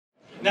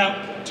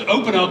Now, to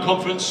open our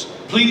conference,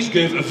 please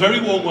give a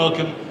very warm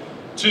welcome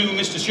to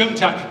Mr.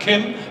 Seung-Tack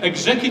Kim,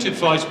 Executive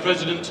Vice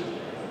President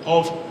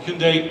of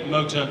Hyundai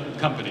Motor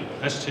Company,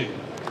 ST.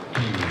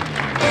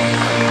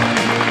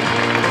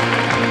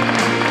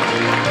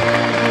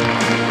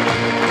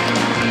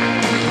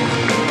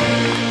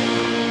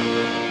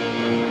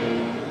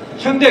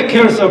 Hyundai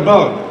cares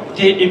about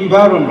the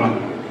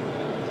environment.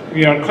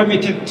 We are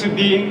committed to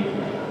being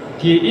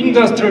the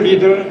industry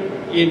leader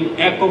in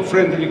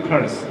eco-friendly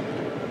cars.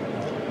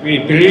 We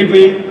believe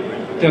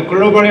in the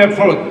global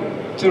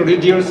effort to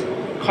reduce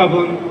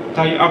carbon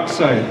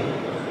dioxide.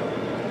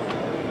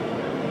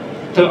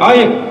 The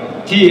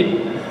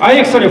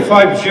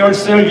ix35 fuel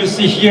cell you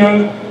see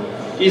here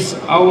is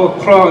our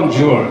crown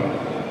jewel.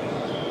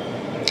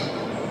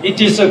 It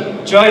is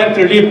a giant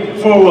leap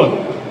forward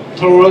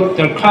toward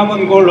the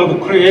common goal of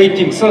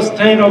creating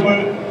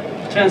sustainable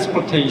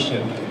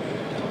transportation.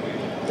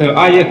 The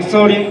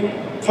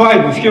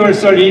ix35 fuel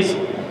cell is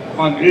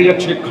an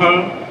electric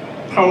car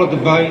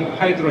powered by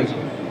hydrogen.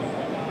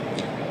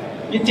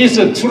 It is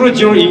a true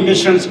zero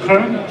emissions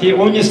car. The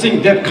only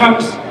thing that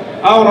comes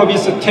out of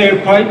its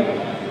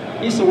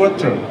tailpipe is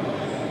water.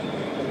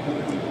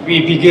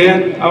 We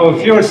began our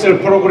fuel cell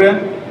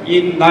program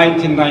in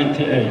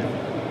 1998.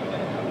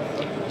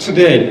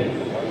 Today,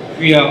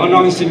 we are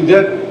announcing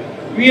that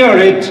we are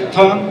ready to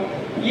turn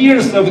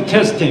years of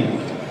testing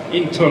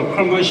into a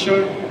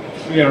commercial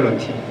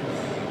reality.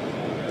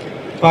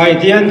 By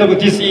the end of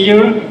this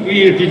year,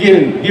 we will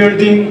begin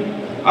building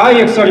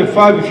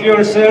ix35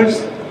 fuel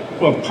cells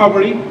for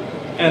public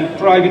and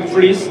private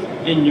fleets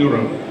in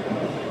Europe.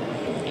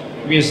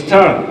 We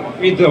start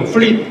with a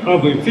fleet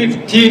of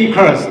 15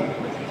 cars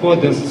for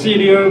the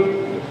city of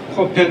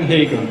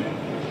Copenhagen.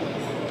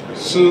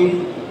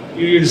 Soon,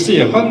 you will see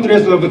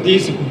hundreds of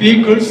these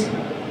vehicles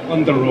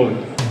on the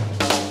road.